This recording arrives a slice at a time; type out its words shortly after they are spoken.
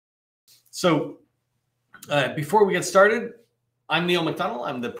Before we get started, I'm Neil McDonnell.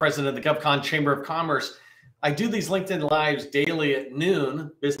 I'm the president of the GovCon Chamber of Commerce. I do these LinkedIn Lives daily at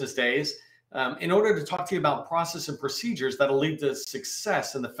noon, business days, in order to talk to you about process and procedures that'll lead to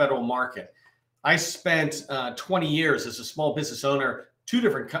success in the federal market. I spent 20 years as a small business owner, two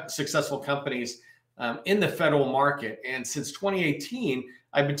different successful companies in the federal market. And since 2018,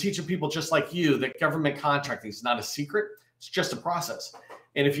 I've been teaching people just like you that government contracting is not a secret, it's just a process.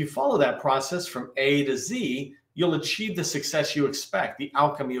 And if you follow that process from A to Z, you'll achieve the success you expect, the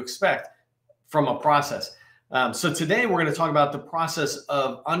outcome you expect from a process. So today we're going to talk about the process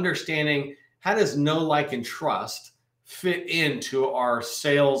of understanding how does know, like, and trust fit into our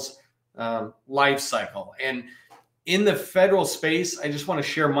sales life cycle. And in the federal space, I just want to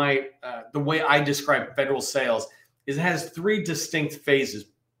share the way I describe federal sales is it has three distinct phases,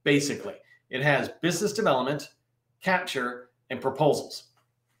 basically. It has business development, capture, and proposals.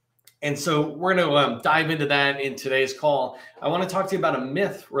 And so we're going to dive into that in today's call. I want to talk to you about a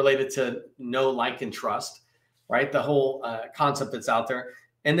myth related to know, like, and trust, right? The whole concept that's out there.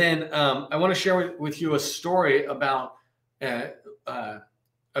 And then I want to share with you a story about a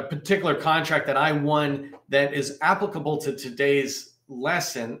particular contract that I won that is applicable to today's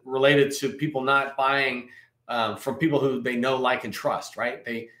lesson related to people not buying from people who they know, like, and trust, right?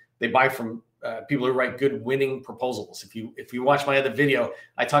 They buy from people who write good winning proposals. If you watch my other video,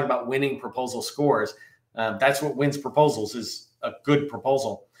 I talk about winning proposal scores. That's what wins proposals, is a good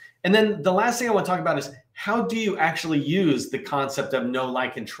proposal. And then the last thing I want to talk about is how do you actually use the concept of know,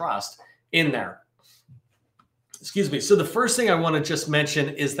 like, and trust in there? Excuse me. So the first thing I want to just mention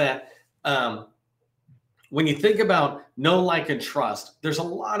is that when you think about know, like, and trust, there's a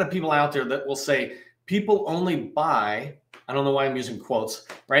lot of people out there that will say people only buy, I don't know why I'm using quotes,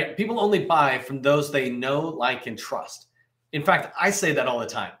 right? People only buy from those they know, like, and trust. In fact, I say that all the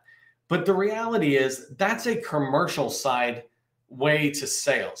time. But the reality is that's a commercial side way to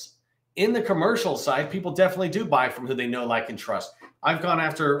sales. In the commercial side, people definitely do buy from who they know, like, and trust. I've gone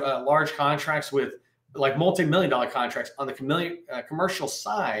after large contracts with like multi-million-dollar contracts on the commercial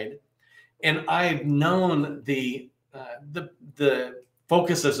side, and I've known the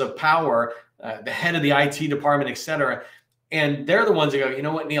focuses of power, the head of the IT department, et cetera. And they're the ones that go, you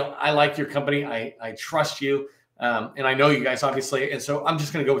know what, Neil, I like your company. I trust you. And I know you guys, obviously. And so I'm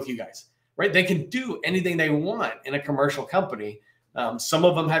just going to go with you guys, right? They can do anything they want in a commercial company. Some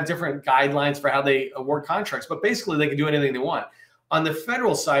of them have different guidelines for how they award contracts, but basically they can do anything they want. On the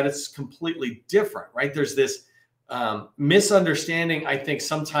federal side, it's completely different, right? There's this misunderstanding, I think,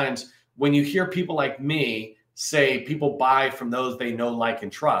 sometimes when you hear people like me say people buy from those they know, like,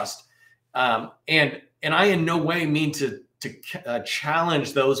 and trust. And I in no way mean to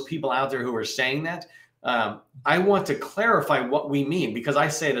challenge those people out there who are saying that. I want to clarify what we mean, because I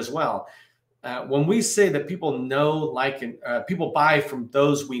say it as well. When we say that people know, like, and people buy from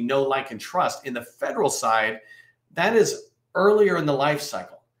those we know, like, and trust in the federal side, that is earlier in the life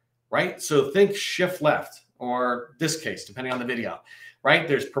cycle, right? So think shift left, or this case, depending on the video, right?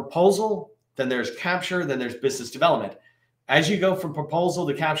 There's proposal, then there's capture, then there's business development. As you go from proposal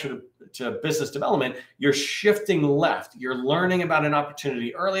to capture to business development, you're shifting left. You're learning about an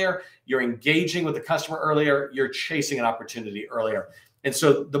opportunity earlier. You're engaging with the customer earlier. You're chasing an opportunity earlier. And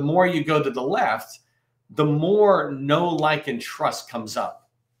so the more you go to the left, the more know, like, and trust comes up.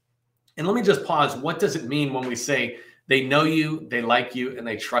 And let me just pause. What does it mean when we say they know you, they like you, and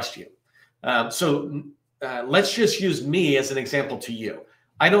they trust you? Let's just use me as an example to you.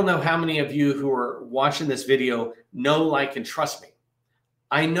 I don't know how many of you who are watching this video know, like, and trust me.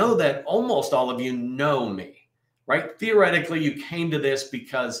 I know that almost all of you know me, right? Theoretically, you came to this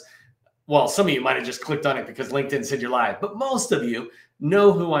because, well, some of you might have just clicked on it because LinkedIn said you're live, but most of you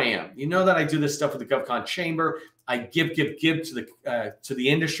know who I am. You know that I do this stuff with the GovCon Chamber. I give to the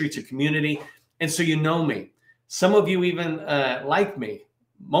industry, to community, and so you know me. Some of you even like me.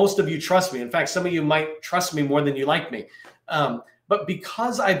 Most of you trust me. In fact, some of you might trust me more than you like me. But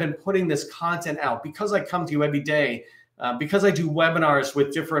because I've been putting this content out, because I come to you every day, because I do webinars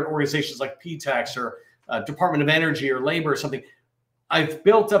with different organizations like PTAX or Department of Energy or Labor or something, I've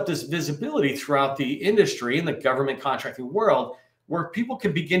built up this visibility throughout the industry in the government contracting world where people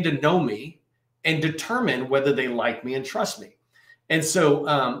can begin to know me and determine whether they like me and trust me. And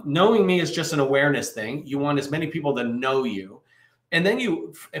so knowing me is just an awareness thing. You want as many people to know you. And then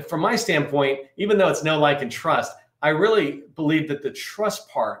you, from my standpoint, even though it's know, like, and trust, I really believe that the trust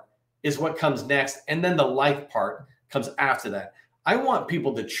part is what comes next. And then the like part comes after that. I want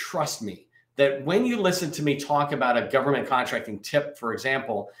people to trust me, that when you listen to me talk about a government contracting tip, for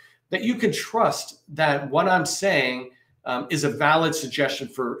example, that you can trust that what I'm saying is a valid suggestion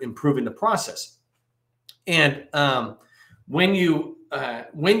for improving the process. And when you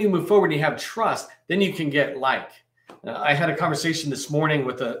move forward and you have trust, then you can get like. I had a conversation this morning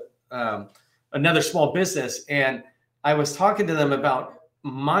with another small business, and I was talking to them about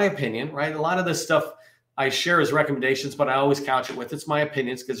my opinion, right? A lot of this stuff I share as recommendations, but I always couch it with it's my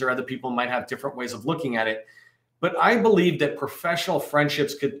opinions because there are other people who might have different ways of looking at it. But I believe that professional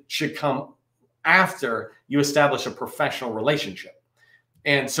friendships should come after you establish a professional relationship.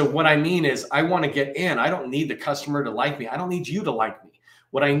 And so what I mean is I want to get in. I don't need the customer to like me. I don't need you to like me.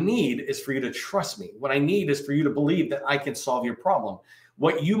 What I need is for you to trust me. What I need is for you to believe that I can solve your problem.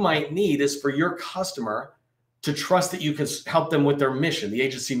 What you might need is for your customer to trust that you can help them with their mission, the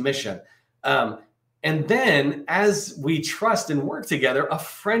agency mission. And then as we trust and work together, a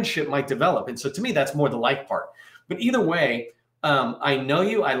friendship might develop. And so to me, that's more the like part. But either way, I know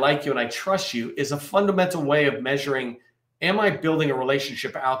you, I like you, and I trust you is a fundamental way of measuring, am I building a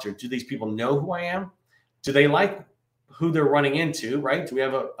relationship out there? Do these people know who I am? Do they like who they're running into, right? Do we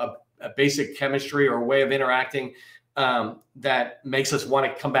have a basic chemistry or a way of interacting that makes us want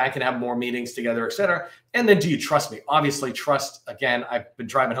to come back and have more meetings together, et cetera? And then do you trust me? Obviously, trust, again, I've been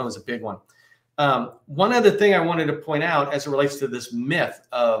driving home is a big one. One other thing I wanted to point out as it relates to this myth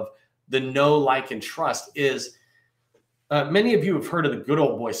of the know, like, and trust is many of you have heard of the good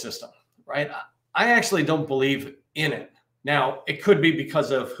old boy system, right? I actually don't believe in it. Now, it could be because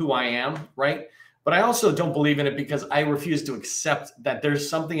of who I am, right? But I also don't believe in it because I refuse to accept that there's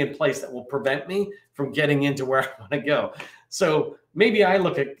something in place that will prevent me from getting into where I want to go. So maybe I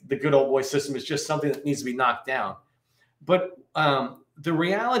look at the good old boy system as just something that needs to be knocked down. But the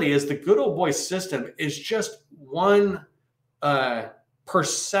reality is the good old boy system is just one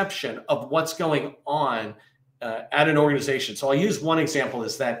perception of what's going on at an organization. So I'll use one example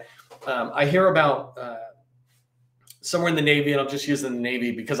is that I hear about somewhere in the Navy, and I'll just use the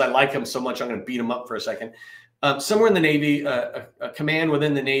Navy because I like them so much, I'm going to beat them up for a second. Somewhere in the Navy, a command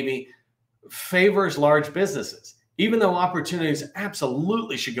within the Navy favors large businesses, even though opportunities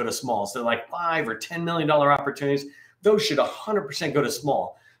absolutely should go to small. So like $5 or $10 million opportunities, those should 100% go to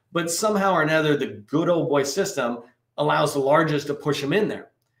small. But somehow or another, the good old boy system allows the largest to push them in there.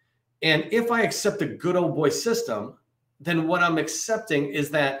 And if I accept the good old boy system, then what I'm accepting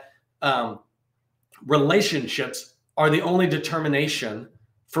is that relationships are the only determination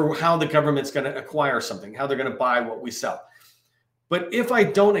for how the government's going to acquire something, how they're going to buy what we sell. But if I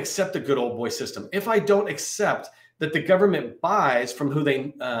don't accept the good old boy system, if I don't accept that the government buys from who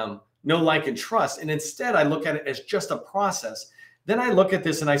they know, like, and trust, and instead I look at it as just a process, then I look at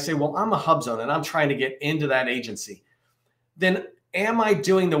this and I say, well, I'm a hub zone and I'm trying to get into that agency. Then am I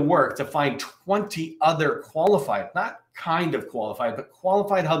doing the work to find 20 other qualified, not kind of qualified, but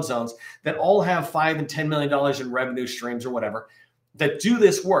qualified hub zones that all have $5 and $10 million in revenue streams or whatever, that do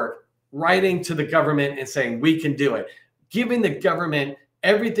this work, writing to the government and saying, we can do it, giving the government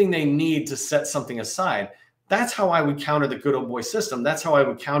everything they need to set something aside. That's how I would counter the good old boy system. That's how I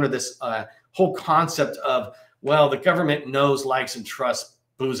would counter this whole concept of, well, the government knows, likes, and trusts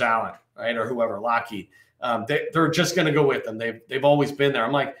Booz Allen, right? Or whoever, Lockheed. They're just going to go with them. They've always been there.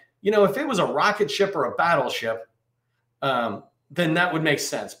 I'm like, if it was a rocket ship or a battleship, then that would make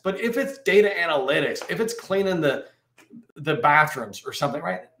sense. But if it's data analytics, if it's cleaning the bathrooms or something,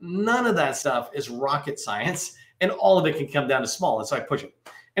 right? None of that stuff is rocket science, and all of it can come down to small. And so I push it.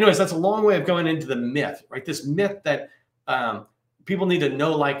 Anyways, that's a long way of going into the myth, right? This myth that people need to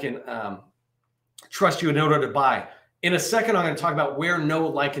know, like, and trust you in order to buy. In a second, I'm going to talk about where know,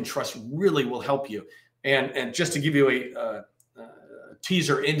 like, and trust really will help you. And just to give you a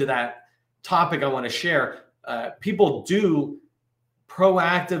teaser into that topic I want to share, people do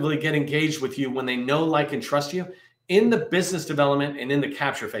proactively get engaged with you when they know, like, and trust you in the business development and in the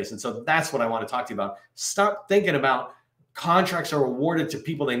capture phase. And so that's what I want to talk to you about. Stop thinking about contracts are awarded to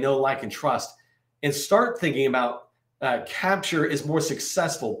people they know, like, and trust, and start thinking about capture is more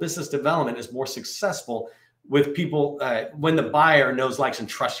successful. Business development is more successful with people when the buyer knows, likes, and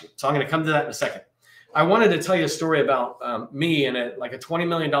trusts you. So I'm going to come to that in a second. I wanted to tell you a story about me and a $20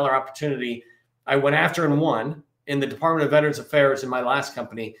 million opportunity I went after and won in the Department of Veterans Affairs in my last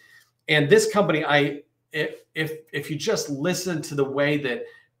company. And this company, if you just listen to the way that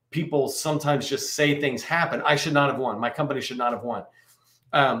people sometimes just say things happen, I should not have won. My company should not have won.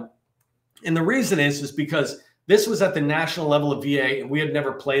 And the reason is because this was at the national level of VA, and we had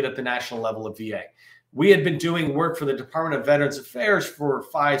never played at the national level of VA. We had been doing work for the Department of Veterans Affairs for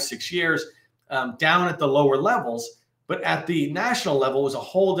 5-6 years, down at the lower levels, but at the national level was a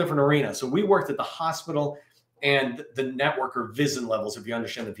whole different arena. So we worked at the hospital and the network or VISN levels, if you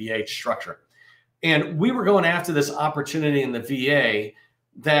understand the VA structure. And we were going after this opportunity in the VA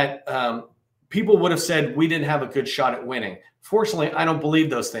that people would have said we didn't have a good shot at winning. Fortunately, I don't believe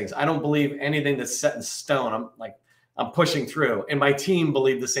those things. I don't believe anything that's set in stone. I'm pushing through. And my team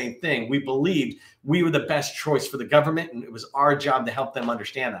believed the same thing. We believed we were the best choice for the government, and it was our job to help them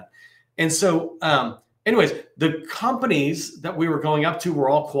understand that. And so anyways, the companies that we were going up to were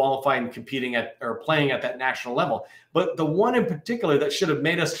all qualified and competing at or playing at that national level. But the one in particular that should have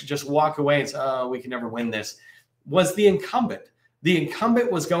made us just walk away and say, oh, we can never win this, was the incumbent. The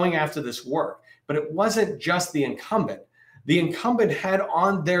incumbent was going after this work, but it wasn't just the incumbent. The incumbent had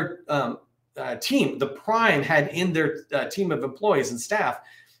on their team, the prime had in their team of employees and staff,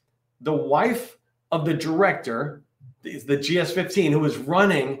 the wife of the director, the GS-15, who was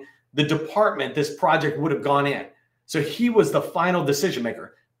running the department this project would have gone in. So he was the final decision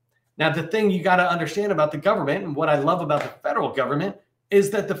maker. Now, the thing you got to understand about the government, and what I love about the federal government, is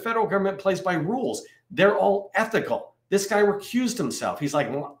that the federal government plays by rules. They're all ethical. This guy recused himself. He's like,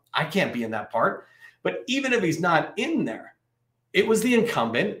 well, I can't be in that part. But even if he's not in there, it was the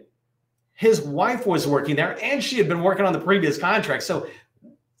incumbent. His wife was working there, and she had been working on the previous contract. So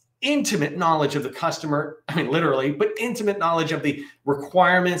intimate knowledge of the customer, I mean, literally, but intimate knowledge of the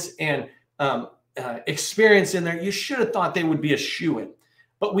requirements and experience in there. You should have thought they would be a shoo-in,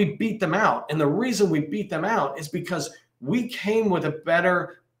 but we beat them out. And the reason we beat them out is because we came with a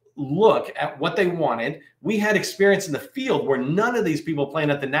better look at what they wanted. We had experience in the field where none of these people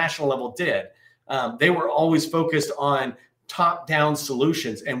playing at the national level did. They were always focused on top-down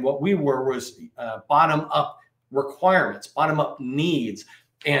solutions. And what we were was bottom-up requirements, bottom-up needs.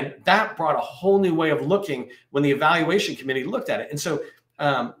 And that brought a whole new way of looking when the evaluation committee looked at it. And so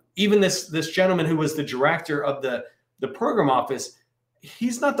even this gentleman who was the director of the program office,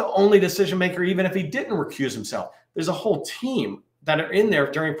 he's not the only decision maker, even if he didn't recuse himself. There's a whole team that are in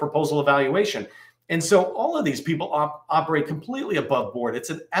there during proposal evaluation. And so all of these people operate completely above board. It's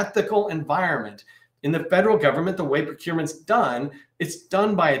an ethical environment. In the federal government, the way procurement's done, it's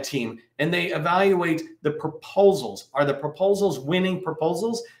done by a team, and they evaluate the proposals. Are the proposals winning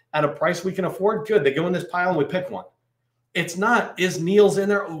proposals at a price we can afford? Good. They go in this pile and we pick one. It's not, is Niels in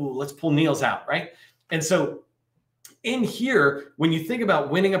there? Oh, let's pull Niels out, right? And so in here, when you think about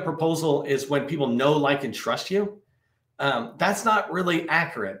winning a proposal is when people know, like, and trust you. That's not really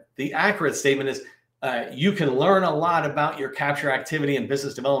accurate. The accurate statement is you can learn a lot about your capture activity and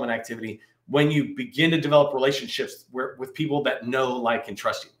business development activity when you begin to develop relationships with people that know, like, and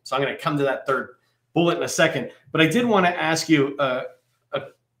trust you. So I'm going to come to that third bullet in a second, but I did want to ask you a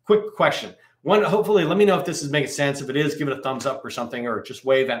quick question. One, hopefully, let me know if this is making sense. If it is, give it a thumbs up or something, or just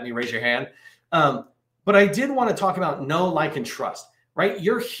wave at me, raise your hand. But I did want to talk about know, like, and trust, right?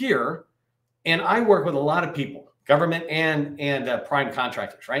 You're here, and I work with a lot of people, government and prime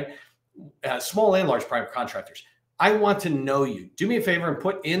contractors, right? Small and large prime contractors. I want to know you. Do me a favor and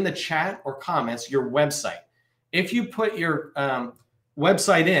put in the chat or comments your website. If you put your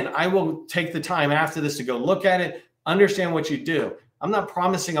website in, I will take the time after this to go look at it, understand what you do. I'm not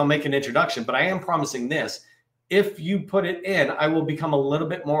promising I'll make an introduction, but I am promising this. If you put it in, I will become a little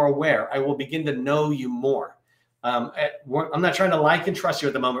bit more aware. I will begin to know you more. I'm not trying to like and trust you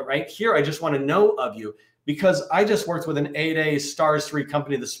at the moment, right? Here, I just want to know of you because I just worked with an 8A Stars 3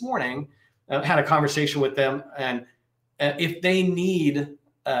 company this morning. Had a conversation with them, and if they need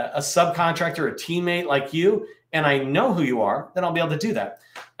a subcontractor, a teammate like you, and I know who you are, then I'll be able to do that.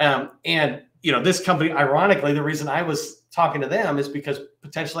 And you know, this company, ironically, the reason I was talking to them is because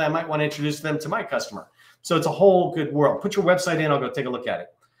potentially I might want to introduce them to my customer. So it's a whole good world. Put your website in. I'll go take a look at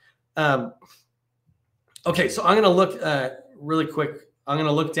it. Okay, so I'm going to look really quick. I'm going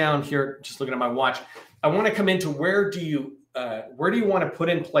to look down here, just looking at my watch. I want to come into where do you want to put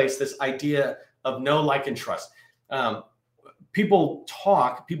in place this idea of know, like, and trust? People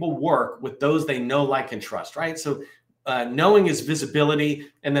work with those they know, like, and trust, right? So knowing is visibility,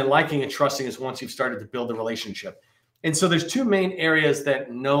 and then liking and trusting is once you've started to build a relationship. And so there's two main areas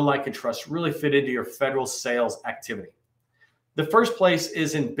that know, like, and trust really fit into your federal sales activity. The first place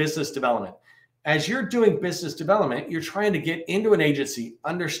is in business development. As you're doing business development, you're trying to get into an agency,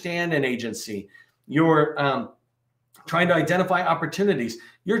 understand an agency. You're trying to identify opportunities.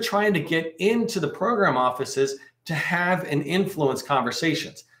 You're trying to get into the program offices to have and influence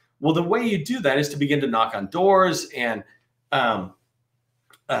conversations. Well, the way you do that is to begin to knock on doors and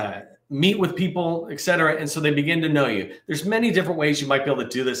meet with people, et cetera. And so they begin to know you. There's many different ways you might be able to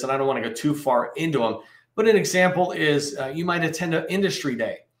do this, and I don't want to go too far into them. But an example is you might attend an industry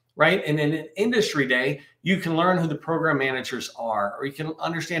day, right? And in an industry day, you can learn who the program managers are, or you can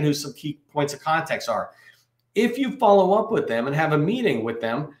understand who some key points of context are. If you follow up with them and have a meeting with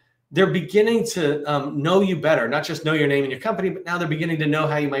them, they're beginning to know you better, not just know your name and your company, but now they're beginning to know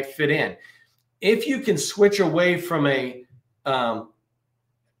how you might fit in. If you can switch away from a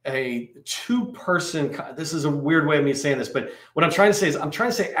two-person, this is a weird way of me saying this, but what I'm trying to say is I'm trying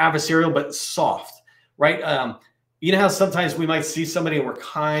to say adversarial, but soft, right? You know how sometimes we might see somebody and we're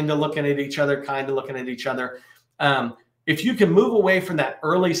kind of looking at each other, if you can move away from that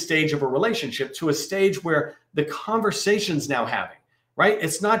early stage of a relationship to a stage where the conversation's now having, right?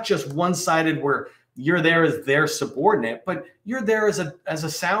 It's not just one-sided where you're there as their subordinate, but you're there as a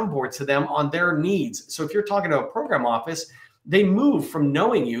soundboard to them on their needs. So if you're talking to a program office, they move from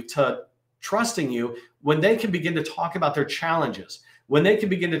knowing you to trusting you when they can begin to talk about their challenges, when they can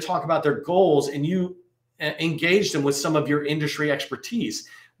begin to talk about their goals, and you engage them with some of your industry expertise.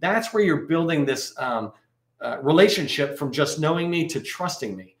 That's where you're building this relationship from just knowing me to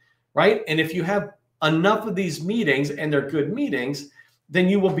trusting me, right? And if you have enough of these meetings and they're good meetings, then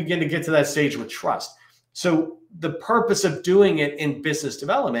you will begin to get to that stage with trust. So the purpose of doing it in business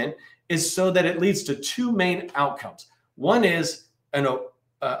development is so that it leads to two main outcomes. One is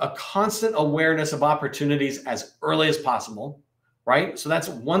a constant awareness of opportunities as early as possible, right? So that's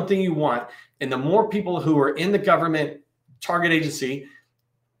one thing you want. And the more people who are in the government target agency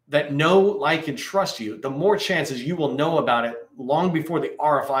that know, like, and trust you, the more chances you will know about it long before the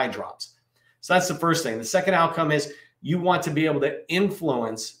RFI drops. So that's the first thing. The second outcome is you want to be able to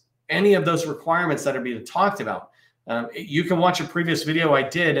influence any of those requirements that are being talked about. You can watch a previous video I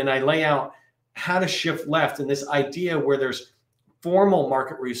did, and I lay out how to shift left in this idea where there's formal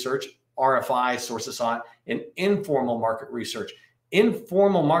market research, RFI, sources sought, and informal market research.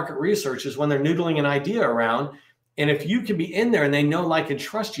 Informal market research is when they're noodling an idea around. And if you can be in there and they know, like, and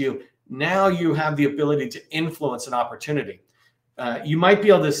trust you, now you have the ability to influence an opportunity. You might be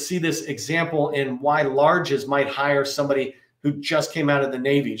able to see this example in why larges might hire somebody who just came out of the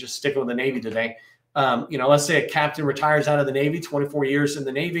Navy, just sticking with the Navy today. Let's say a captain retires out of the Navy, 24 years in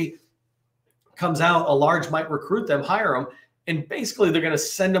the Navy, comes out, a large might recruit them, hire them, and basically they're going to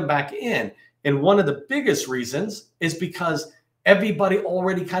send them back in. And one of the biggest reasons is because everybody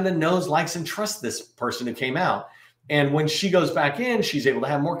already kind of knows, likes, and trusts this person who came out. And when she goes back in, she's able to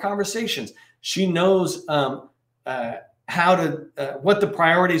have more conversations. She knows what the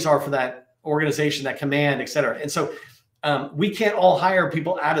priorities are for that organization, that command, et cetera. And so we can't all hire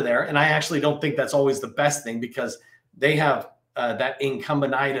people out of there. And I actually don't think that's always the best thing, because they have that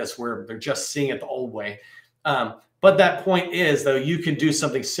incumbentitis where they're just seeing it the old way. But that point is, though, you can do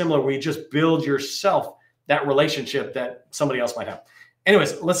something similar where you just build yourself that relationship that somebody else might have.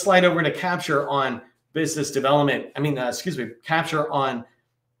 Anyways, let's slide over into capture on business development. Capture on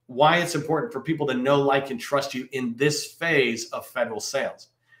why it's important for people to know, like, and trust you in this phase of federal sales.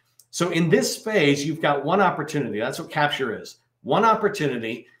 So in this phase, you've got one opportunity. That's what capture is. One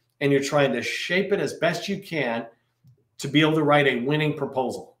opportunity, and you're trying to shape it as best you can to be able to write a winning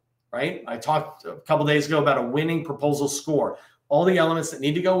proposal, right? I talked a couple days ago about a winning proposal score. All the elements that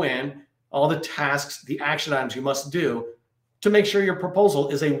need to go in, all the tasks, the action items you must do to make sure your proposal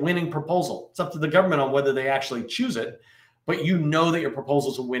is a winning proposal. It's up to the government on whether they actually choose it, but you know that your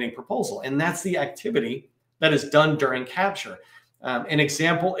proposal is a winning proposal. And that's the activity that is done during capture. An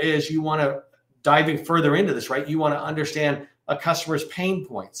example is, you want to, diving further into this, right? You want to understand a customer's pain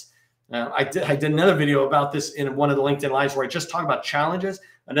points. I did another video about this in one of the LinkedIn Lives where I just talk about challenges.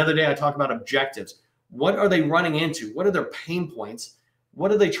 Another day I talk about objectives. What are they running into? What are their pain points?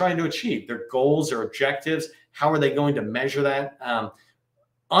 What are they trying to achieve? Their goals or objectives? How are they going to measure that?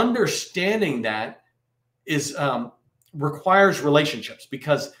 Understanding that is requires relationships,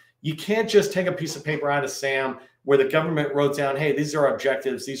 because you can't just take a piece of paper out of SAM where the government wrote down, hey, these are our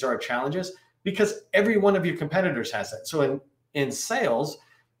objectives, these are our challenges, because every one of your competitors has that. So in sales,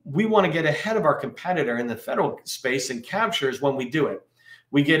 we want to get ahead of our competitor in the federal space, and captures when we do it.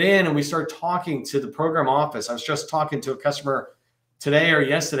 We get in and we start talking to the program office. I was just talking to a customer today or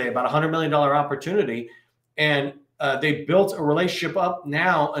yesterday about $100 million opportunity, and they built a relationship up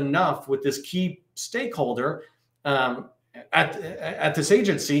now enough with this key stakeholder at this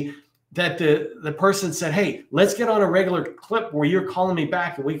agency that the person said, hey, let's get on a regular clip where you're calling me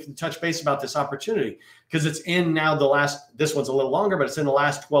back and we can touch base about this opportunity, because it's in now this one's a little longer, but it's in the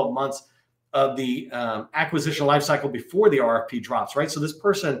last 12 months of the acquisition lifecycle before the RFP drops, right? So this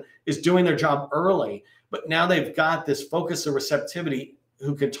person is doing their job early, but now they've got this focus and receptivity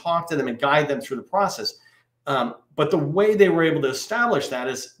who can talk to them and guide them through the process. But the way they were able to establish that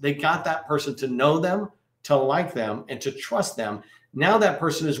is they got that person to know them, to like them, and to trust them. Now that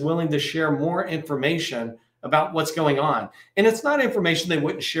person is willing to share more information about what's going on. And it's not information they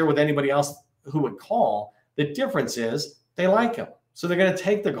wouldn't share with anybody else who would call. The difference is they like them. So they're going to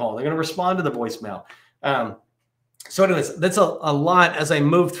take the call. They're going to respond to the voicemail. So anyways, that's a lot as I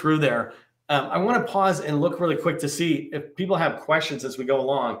move through there. I want to pause and look really quick to see if people have questions as we go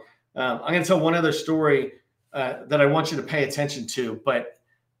along. I'm going to tell one other story that I want you to pay attention to. But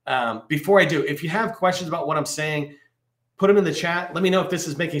before I do, if you have questions about what I'm saying, put them in the chat. Let me know if this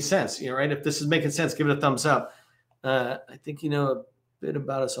is making sense. Right? If this is making sense, give it a thumbs up. I think you know a bit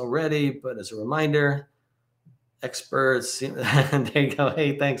about us already, but as a reminder, experts. There you go.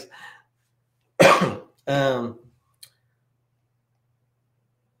 Hey, thanks.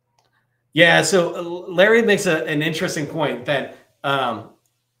 Yeah, so Larry makes an interesting point that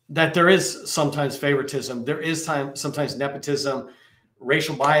that there is sometimes favoritism, there is sometimes nepotism,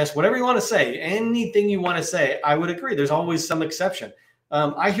 racial bias, whatever you want to say, anything you want to say. I would agree. There's always some exception.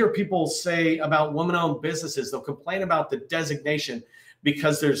 I hear people say about women-owned businesses, they'll complain about the designation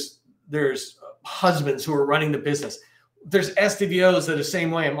because there's husbands who are running the business. There's SDVOs that are the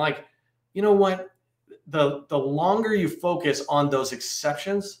same way. I'm like, you know what? The longer you focus on those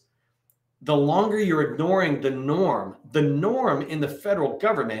exceptions, the longer you're ignoring the norm. The norm in the federal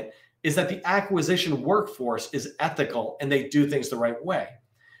government is that the acquisition workforce is ethical and they do things the right way.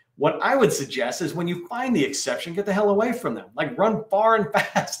 What I would suggest is when you find the exception, get the hell away from them. Like run far and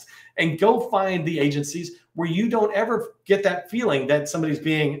fast and go find the agencies where you don't ever get that feeling that somebody's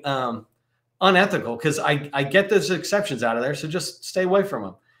being unethical, because I get those exceptions out of there. So just stay away from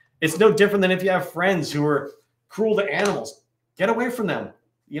them. It's no different than if you have friends who are cruel to animals. Get away from them.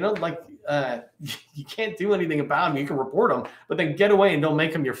 Like you can't do anything about them. You can report them, but then get away and don't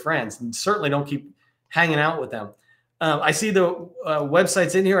make them your friends. And certainly don't keep hanging out with them. I see the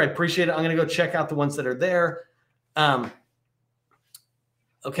websites in here. I appreciate it. I'm going to go check out the ones that are there.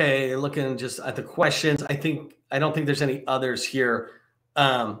 Okay, looking just at the questions. I don't think there's any others here.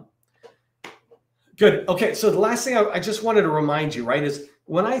 Good. Okay, so the last thing I just wanted to remind you, right, is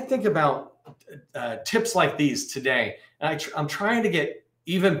when I think about tips like these today, and I'm trying to get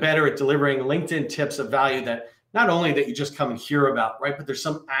even better at delivering LinkedIn tips of value that not only that you just come and hear about, right, but there's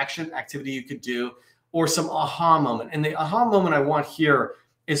some activity you could do or some aha moment. And the aha moment I want here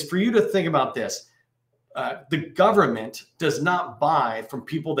is for you to think about this. The government does not buy from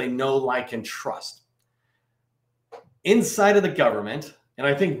people they know, like, and trust. Inside of the government, and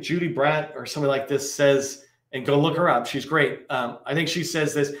I think Judy Bratt or somebody like this says, and go look her up, she's great. I think she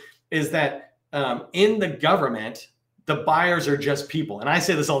says this, is that in the government, the buyers are just people. And I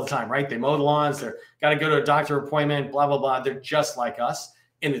say this all the time, right? They mow the lawns, they're got to go to a doctor appointment, blah, blah, blah. They're just like us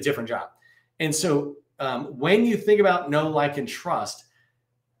in a different job. And so when you think about know, like, and trust,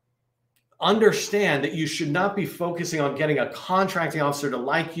 understand that you should not be focusing on getting a contracting officer to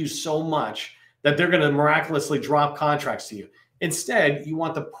like you so much that they're going to miraculously drop contracts to you. Instead, you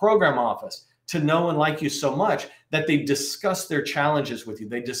want the program office to know and like you so much that they discuss their challenges with you.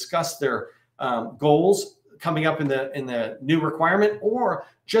 They discuss their goals coming up in the new requirement, or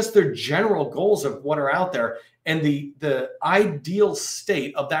just their general goals of what are out there. And the ideal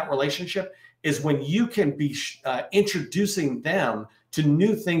state of that relationship is when you can be introducing them to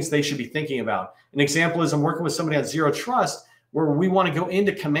new things they should be thinking about. An example is I'm working with somebody on Zero Trust, where we want to go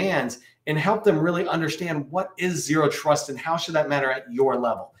into commands and help them really understand what is Zero Trust and how should that matter at your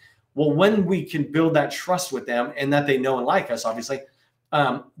level. Well, when we can build that trust with them and that they know and like us, obviously,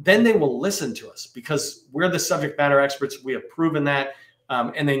 then they will listen to us because we're the subject matter experts. We have proven that,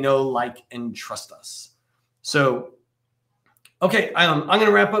 and they know, like, and trust us. So, okay, I'm going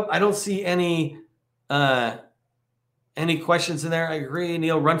to wrap up. I don't see any questions in there. I agree,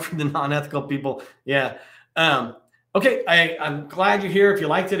 Neil. Run from the non-ethical people. Yeah. Okay, I'm glad you're here. If you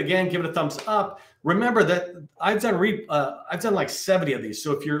liked it, again, give it a thumbs up. Remember that I've done like 70 of these.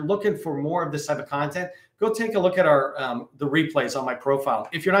 So if you're looking for more of this type of content, go take a look at our the replays on my profile.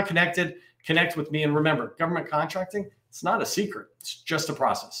 If you're not connected, connect with me. And remember, government contracting, it's not a secret. It's just a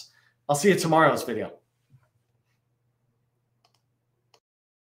process. I'll see you tomorrow's video.